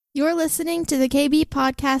You're listening to the KB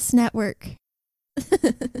Podcast Network.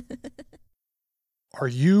 Are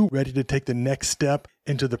you ready to take the next step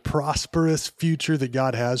into the prosperous future that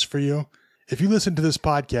God has for you? If you listen to this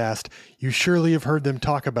podcast, you surely have heard them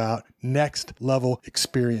talk about Next Level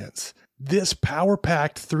Experience. This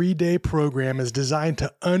power-packed 3-day program is designed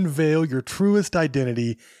to unveil your truest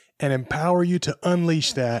identity and empower you to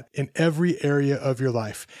unleash that in every area of your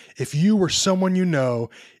life. If you or someone you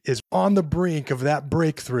know is on the brink of that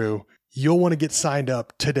breakthrough, you'll want to get signed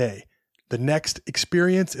up today. The Next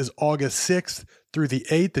Experience is August 6th through the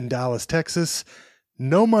 8th in Dallas, Texas.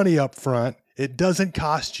 No money up front. It doesn't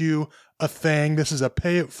cost you a thing. This is a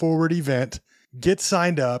pay-it-forward event. Get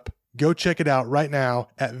signed up. Go check it out right now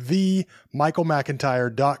at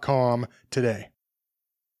themichaelmcintyre.com today.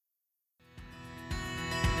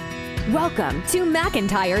 Welcome to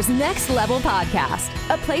McIntyre's Next Level Podcast,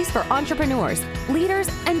 a place for entrepreneurs, leaders,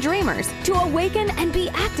 and dreamers to awaken and be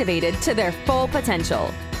activated to their full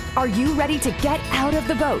potential. Are you ready to get out of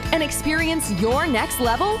the boat and experience your next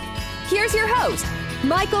level? Here's your host,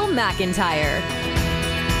 Michael McIntyre.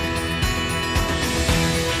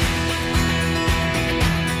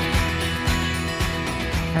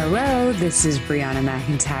 Hello, this is Brianna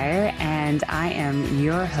McIntyre, and I am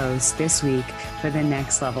your host this week for the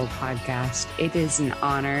Next Level Podcast. It is an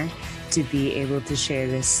honor to be able to share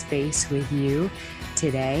this space with you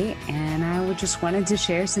today, and I just wanted to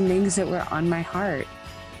share some things that were on my heart.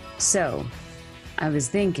 So, I was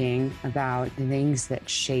thinking about the things that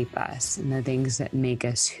shape us and the things that make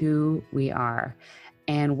us who we are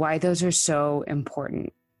and why those are so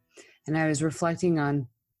important. And I was reflecting on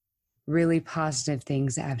really positive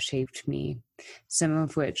things that have shaped me, some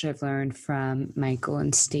of which I've learned from Michael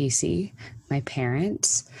and Stacy, my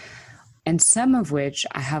parents, and some of which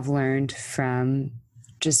I have learned from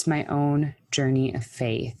just my own journey of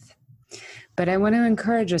faith. But I want to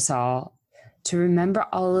encourage us all to remember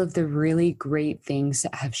all of the really great things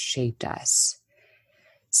that have shaped us.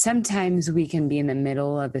 Sometimes we can be in the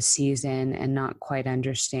middle of a season and not quite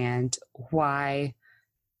understand why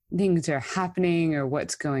things are happening or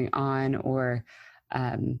what's going on, or,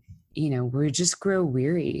 we just grow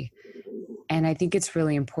weary. And I think it's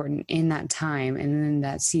really important in that time and in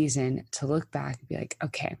that season to look back and be like,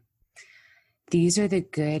 okay, these are the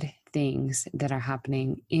good things that are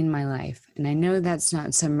happening in my life. And I know that's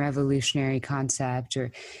not some revolutionary concept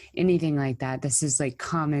or anything like that. This is like a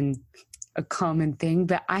common thing,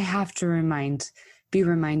 but I have to be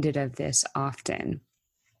reminded of this often.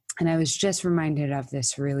 And I was just reminded of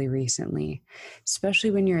this really recently,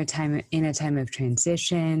 especially when you're in a time of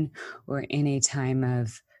transition or in a time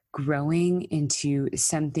of growing into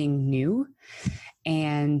something new.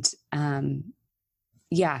 And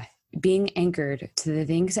being anchored to the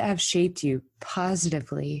things that have shaped you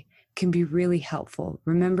positively can be really helpful.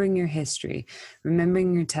 Remembering your history,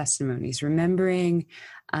 remembering your testimonies, remembering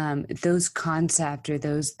those concepts or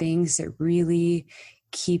those things that really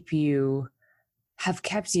have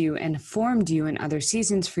kept you and formed you in other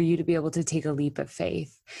seasons for you to be able to take a leap of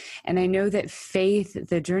faith. And I know that faith,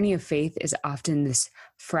 the journey of faith, is often this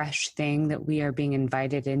fresh thing that we are being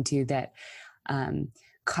invited into that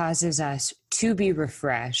causes us to be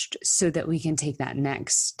refreshed so that we can take that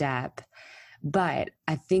next step. But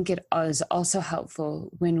I think it is also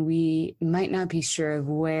helpful when we might not be sure of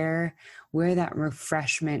where that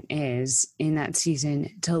refreshment is in that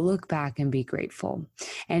season to look back and be grateful.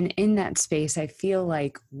 And in that space, I feel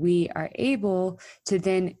like we are able to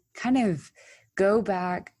then kind of go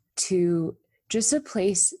back to just a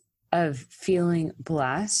place of feeling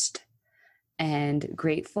blessed and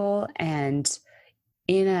grateful and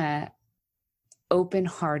in a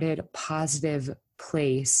open-hearted, positive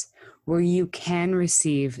place where you can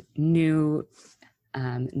receive new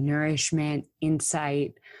nourishment,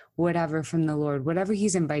 insight, whatever from the Lord, whatever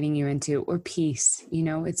He's inviting you into, or peace.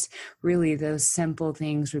 It's really those simple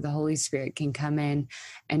things where the Holy Spirit can come in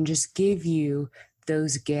and just give you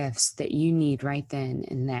those gifts that you need right then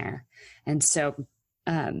and there. And so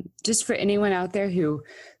just for anyone out there who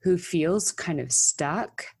feels kind of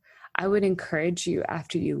stuck, I would encourage you,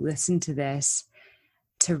 after you listen to this,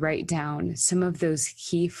 to write down some of those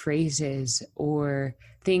key phrases or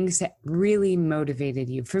things that really motivated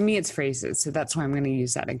you. For me, it's phrases, so that's why I'm going to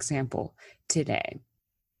use that example today.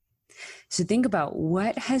 So think about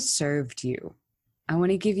what has served you. I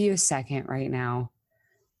want to give you a second right now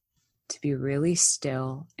to be really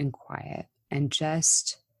still and quiet and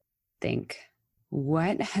just think,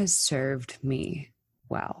 what has served me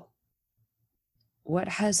well? What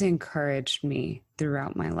has encouraged me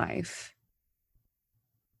throughout my life?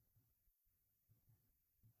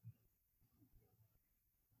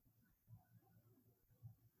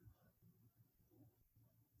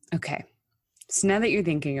 Okay. So now that you're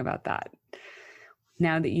thinking about that,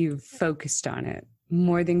 now that you've focused on it,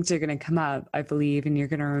 more things are going to come up, I believe, and you're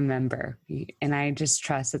going to remember. And I just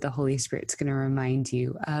trust that the Holy Spirit's going to remind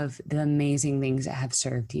you of the amazing things that have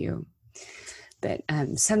served you. But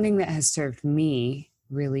something that has served me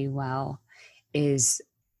really well is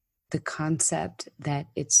the concept that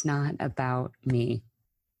it's not about me.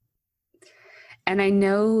 And I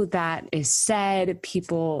know that is said,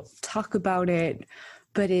 people talk about it,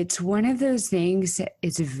 but it's one of those things that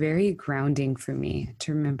is very grounding for me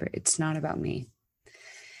to remember it's not about me.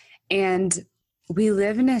 And we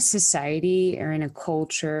live in a society or in a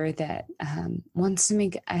culture that wants to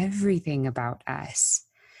make everything about us.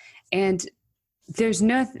 And there's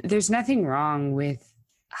nothing wrong with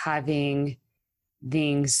having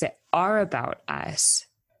things that are about us,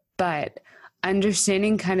 but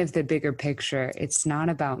understanding kind of the bigger picture, it's not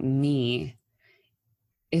about me,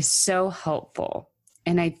 is so helpful.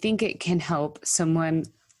 And I think it can help someone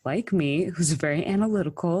like me who's very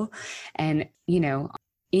analytical and,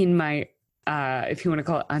 in my, if you want to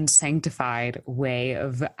call it unsanctified way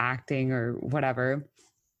of acting or whatever,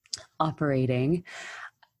 operating,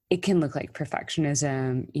 it can look like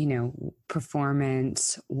perfectionism,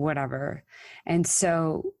 performance, whatever. And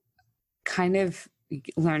so kind of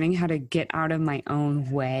learning how to get out of my own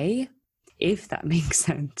way, if that makes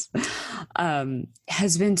sense,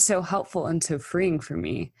 has been so helpful and so freeing for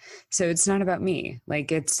me. So it's not about me.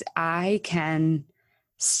 I can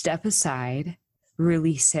step aside,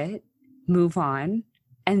 release it, move on,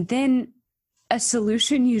 and then a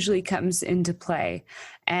solution usually comes into play.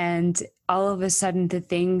 And all of a sudden the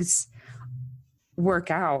things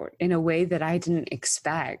work out in a way that I didn't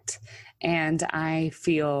expect. And I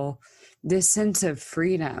feel this sense of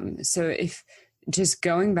freedom. So if just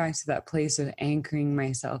going back to that place of anchoring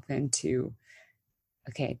myself into,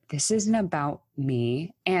 okay, this isn't about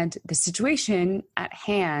me, and the situation at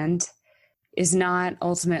hand is not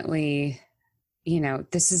ultimately,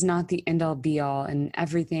 this is not the end all be all and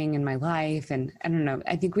everything in my life. And I don't know,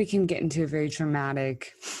 I think we can get into a very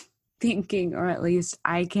traumatic thinking, or at least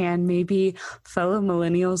I can, maybe fellow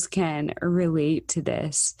millennials can relate to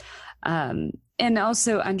this. And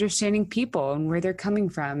also understanding people and where they're coming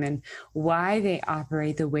from and why they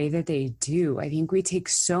operate the way that they do. I think we take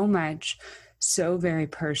so much so very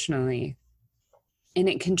personally, and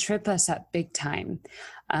it can trip us up big time.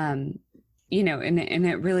 And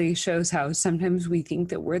it really shows how sometimes we think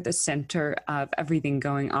that we're the center of everything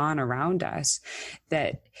going on around us,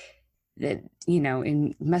 that it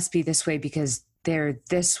must be this way because they're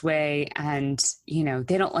this way and,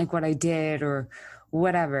 they don't like what I did or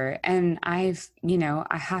whatever. And I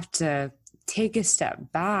have to take a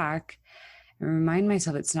step back and remind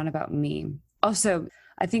myself it's not about me. Also,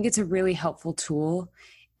 I think it's a really helpful tool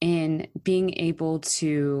in being able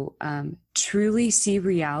to truly see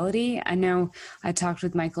reality. I know I talked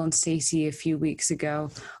with Michael and Stacy a few weeks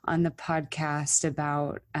ago on the podcast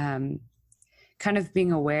about kind of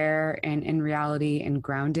being aware and in reality and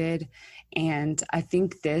grounded. And I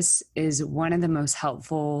think this is one of the most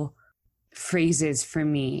helpful phrases for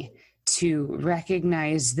me to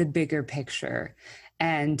recognize the bigger picture.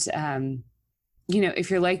 And, if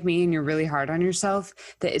you're like me and you're really hard on yourself,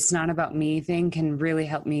 that it's not about me thing can really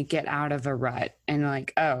help me get out of a rut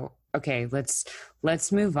and oh, okay, let's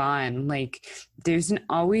move on. There's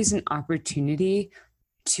always an opportunity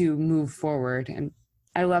to move forward. And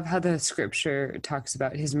I love how the scripture talks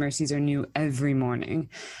about his mercies are new every morning.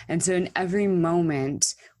 And so in every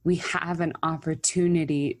moment, we have an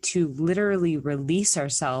opportunity to literally release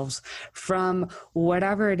ourselves from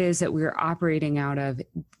whatever it is that we're operating out of,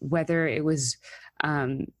 whether it was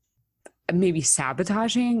maybe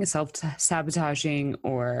self-sabotaging,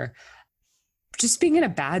 or just being in a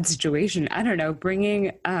bad situation. I don't know,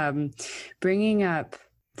 bringing up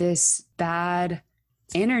this bad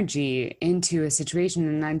energy into a situation.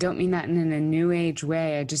 And I don't mean that in a new age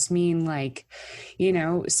way. I just mean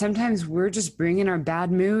sometimes we're just bringing our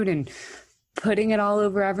bad mood and putting it all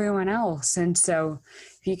over everyone else. And so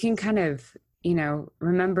if you can kind of,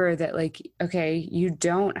 remember that okay, I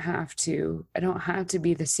don't have to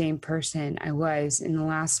be the same person I was in the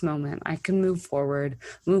last moment. I can move forward,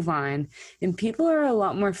 move on. And people are a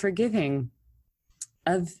lot more forgiving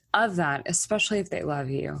of that, especially if they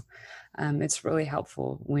love you. It's really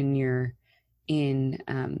helpful when you're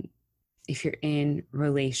if you're in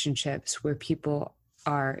relationships where people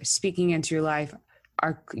are speaking into your life,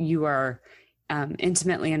 you are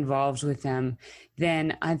intimately involved with them,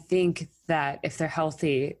 then I think that if they're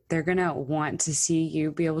healthy, they're going to want to see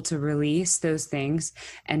you be able to release those things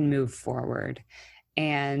and move forward.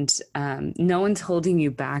 and no one's holding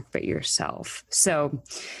you back but yourself. So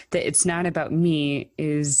that it's not about me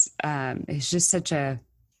is just such a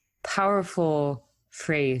powerful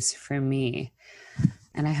phrase for me.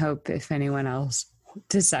 And I hope if anyone else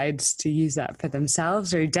decides to use that for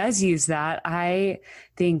themselves or does use that, I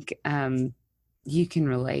think you can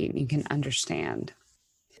relate, you can understand.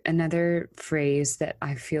 Another phrase that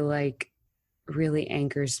I feel like really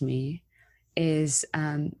anchors me is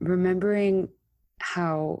remembering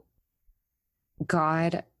how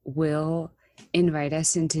God will invite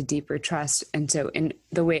us into deeper trust. And so in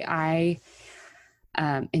the way I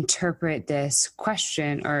interpret this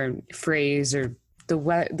question or phrase, or the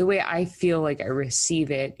way I feel like I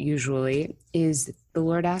receive it usually, is the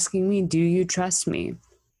Lord asking me, do you trust me?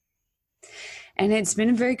 And it's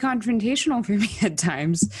been very confrontational for me at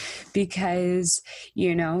times because,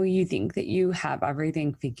 you think that you have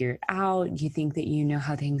everything figured out. You think that you know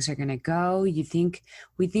how things are going to go. We think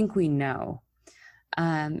we know.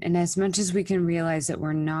 And as much as we can realize that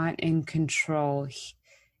we're not in control,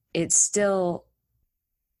 it still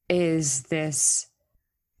is this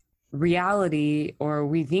reality, or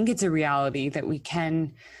we think it's a reality, that we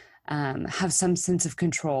can have some sense of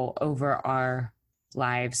control over our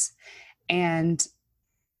lives. And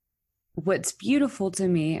what's beautiful to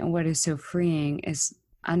me and what is so freeing is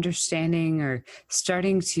understanding or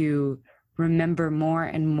starting to remember more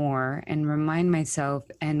and more and remind myself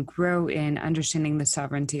and grow in understanding the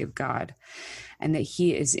sovereignty of God, and that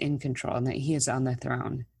He is in control and that He is on the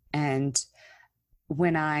throne. And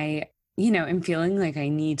when I, am feeling like I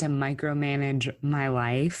need to micromanage my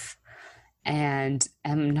life and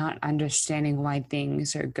am not understanding why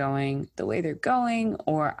things are going the way they're going,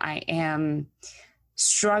 or I am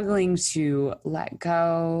struggling to let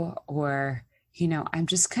go, or, I'm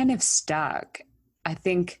just kind of stuck. I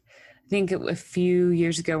think a few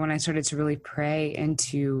years ago when I started to really pray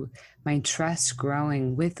into my trust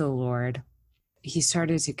growing with the Lord, He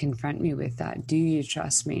started to confront me with that. Do you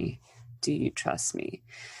trust me? Do you trust me?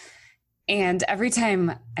 And every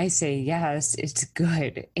time I say yes, it's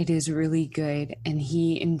good. It is really good. And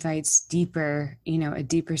He invites deeper, a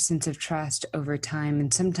deeper sense of trust over time.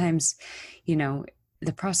 And sometimes,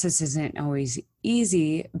 the process isn't always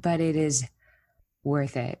easy, but it is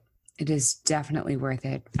worth it. It is definitely worth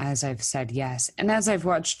it, as I've said yes. And as I've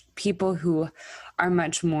watched people who are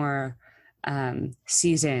much more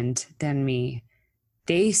seasoned than me,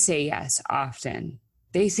 they say yes often.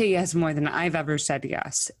 They say yes more than I've ever said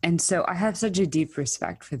yes. And so I have such a deep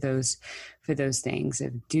respect for those things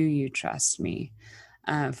of, do you trust me?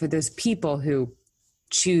 For those people who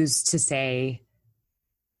choose to stay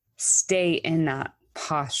in that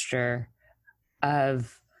posture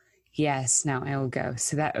of, yes, now I will go.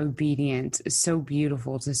 So that obedience is so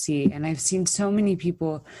beautiful to see. And I've seen so many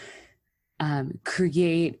people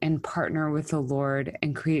create and partner with the Lord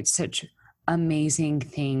and create such amazing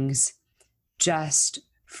things just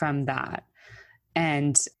from that.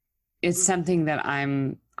 And it's something that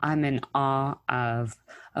I'm in awe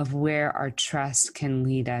of where our trust can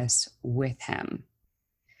lead us with Him.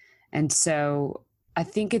 And so I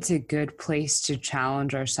think it's a good place to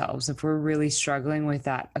challenge ourselves if we're really struggling with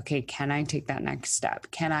that. Okay, can I take that next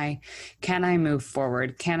step? Can I move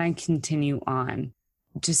forward? Can I continue on?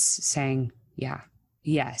 Just saying,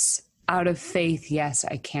 yes, out of faith. Yes,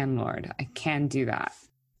 I can, Lord. I can do that.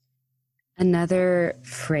 Another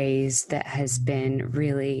phrase that has been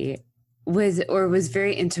was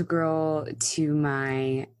very integral to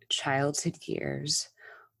my childhood years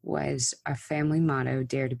was our family motto,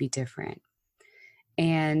 Dare to be Different.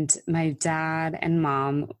 And my dad and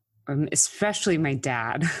mom, especially my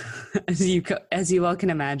dad, as you all can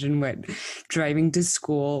imagine what driving to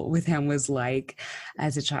school with him was like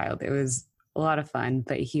as a child. It was a lot of fun,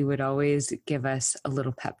 but he would always give us a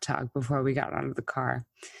little pep talk before we got out of the car.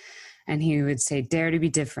 And he would say, dare to be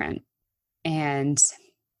different. And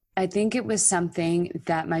I think it was something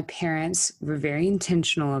that my parents were very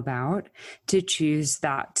intentional about, to choose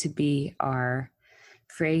that to be our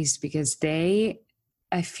phrase, because they,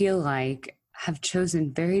 I feel like, have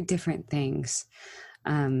chosen very different things.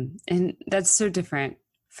 And that's so different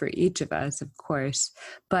for each of us, of course,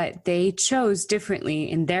 but they chose differently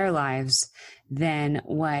in their lives than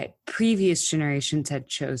what previous generations had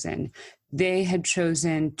chosen. They had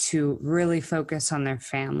chosen to really focus on their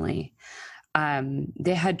family.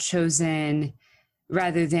 They had chosen,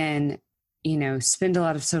 rather than, spend a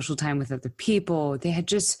lot of social time with other people, they had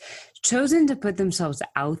just chosen to put themselves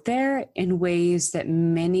out there in ways that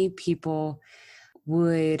many people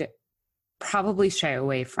would probably shy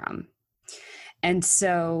away from. And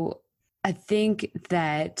so I think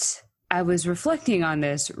that I was reflecting on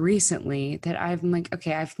this recently that I'm like,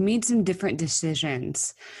 okay, I've made some different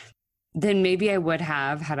decisions than maybe I would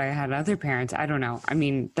have had I had other parents. I don't know. I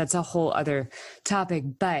mean, that's a whole other topic,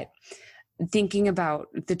 but thinking about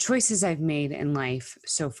the choices I've made in life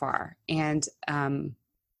so far and,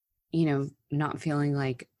 not feeling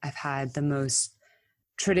like I've had the most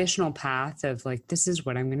traditional path of like, this is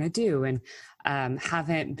what I'm going to do. And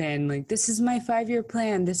haven't been like, this is my 5-year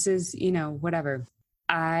plan. This is, whatever.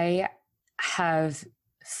 I have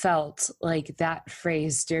felt like that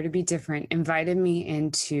phrase, dare to be different, invited me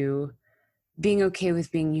into being okay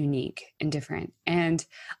with being unique and different. And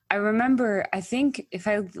I remember, I think if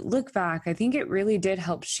I look back, I think it really did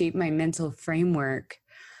help shape my mental framework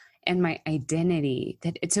and my identity,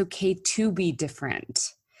 that it's okay to be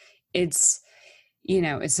different. It's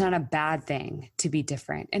not a bad thing to be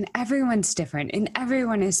different, and everyone's different and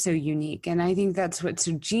everyone is so unique. And I think that's what's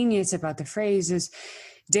so genius about the phrase is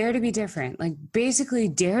dare to be different. Like basically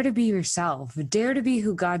dare to be yourself, dare to be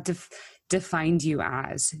who God defined you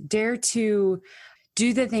as, dare to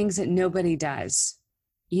do the things that nobody does,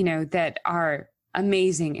 that are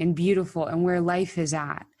amazing and beautiful and where life is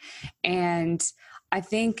at. And I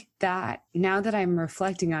think that now that I'm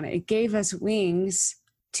reflecting on it, it gave us wings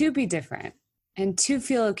to be different and to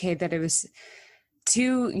feel okay, that it was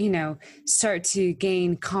to, start to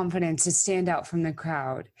gain confidence to stand out from the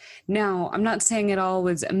crowd. Now, I'm not saying it all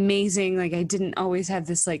was amazing. Like I didn't always have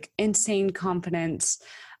this like insane confidence.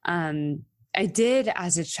 I did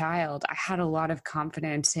as a child. I had a lot of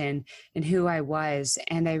confidence in who I was.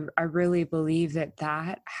 And I really believe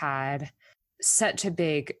that had such a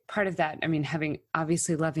big part of that. I mean, having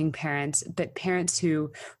obviously loving parents, but parents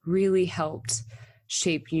who really helped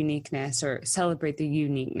shape uniqueness or celebrate the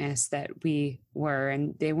uniqueness that we were.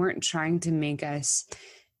 And they weren't trying to make us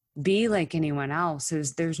be like anyone else.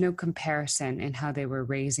 There's no comparison in how they were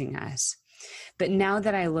raising us. But now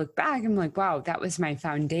that I look back, I'm like, wow, that was my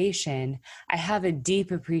foundation. I have a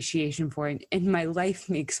deep appreciation for it. And my life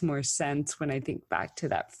makes more sense when I think back to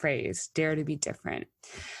that phrase, dare to be different.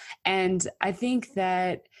 And I think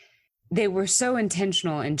that they were so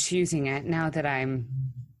intentional in choosing it now that I'm,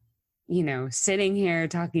 sitting here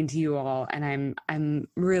talking to you all, and I'm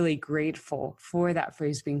really grateful for that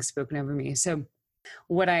phrase being spoken over me. So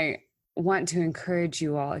what I want to encourage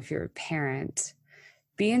you all, if you're a parent,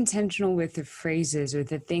 be intentional with the phrases or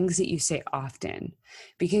the things that you say often,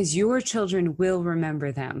 because your children will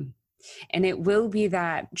remember them. And it will be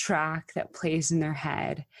that track that plays in their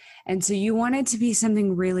head. And so you want it to be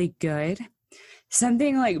something really good,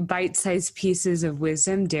 something like bite-sized pieces of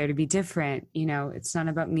wisdom, dare to be different. It's not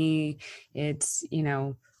about me. It's,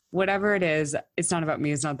 whatever it is, it's not about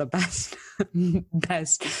me. It's not the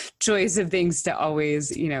best choice of things to always,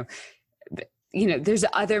 there's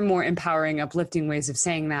other more empowering, uplifting ways of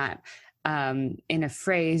saying that in a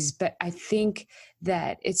phrase. But I think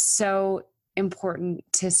that it's so important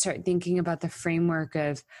to start thinking about the framework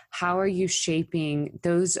of how are you shaping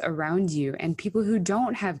those around you and people who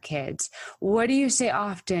don't have kids. What do you say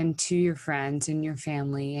often to your friends and your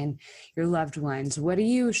family and your loved ones? What are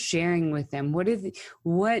you sharing with them?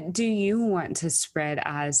 What do you want to spread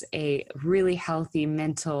as a really healthy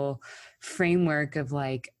mental framework of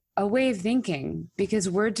like a way of thinking? Because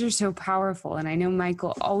words are so powerful. And I know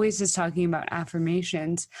Michael always is talking about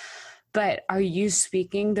affirmations. But are you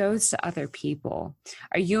speaking those to other people?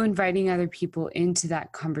 Are you inviting other people into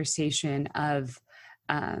that conversation of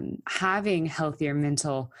having healthier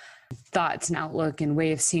mental thoughts and outlook and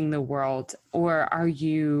way of seeing the world? Or are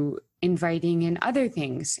you inviting in other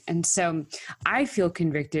things? And so I feel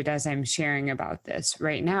convicted as I'm sharing about this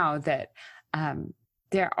right now that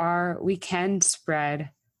we can spread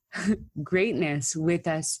greatness with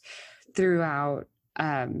us throughout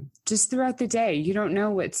the day. You don't know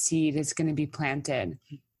what seed is going to be planted.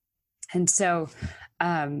 And so,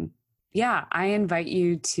 I invite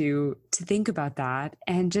you to think about that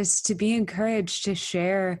and just to be encouraged to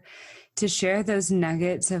share those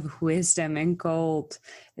nuggets of wisdom and gold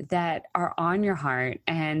that are on your heart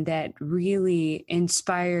and that really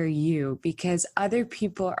inspire you, because other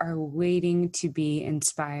people are waiting to be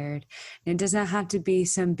inspired. And it doesn't have to be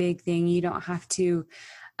some big thing. You don't have to,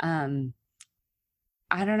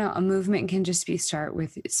 a movement can just start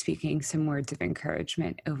with speaking some words of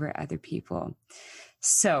encouragement over other people.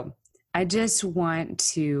 So I just want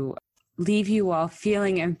to leave you all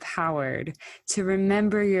feeling empowered to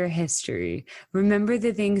remember your history. Remember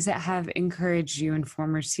the things that have encouraged you in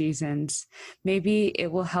former seasons. Maybe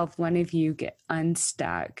it will help one of you get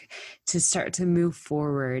unstuck to start to move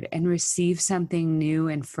forward and receive something new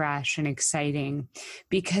and fresh and exciting,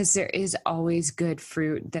 because there is always good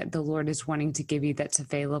fruit that the Lord is wanting to give you that's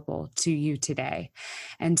available to you today.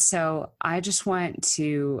 And so I just want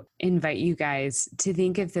to invite you guys to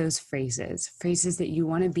think of those phrases that you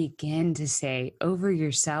want to begin to say over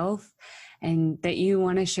yourself and that you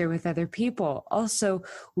want to share with other people. Also,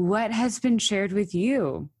 what has been shared with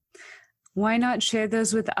you? Why not share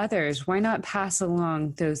those with others? Why not pass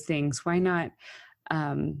along those things? Why not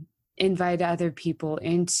invite other people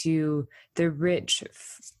into the rich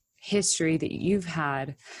history that you've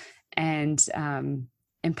had and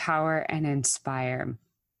empower and inspire?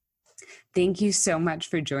 Thank you so much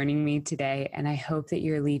for joining me today, and I hope that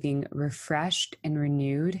you're leaving refreshed and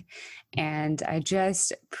renewed. And I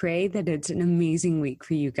just pray that it's an amazing week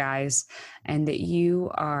for you guys and that you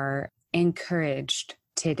are encouraged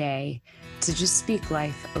today to just speak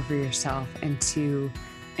life over yourself and to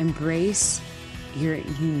embrace your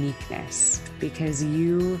uniqueness, because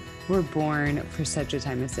you were born for such a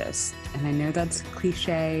time as this. And I know that's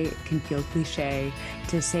cliche, it can feel cliche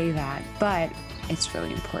to say that, but it's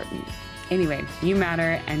really important. Anyway, you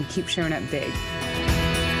matter, and keep showing up big.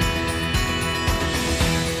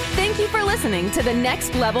 Thank you for listening to the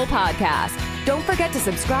Next Level Podcast. Don't forget to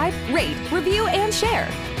subscribe, rate, review, and share.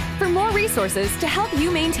 For more resources to help you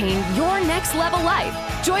maintain your next level life,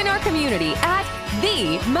 join our community at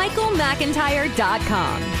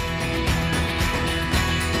themichaelmcintyre.com.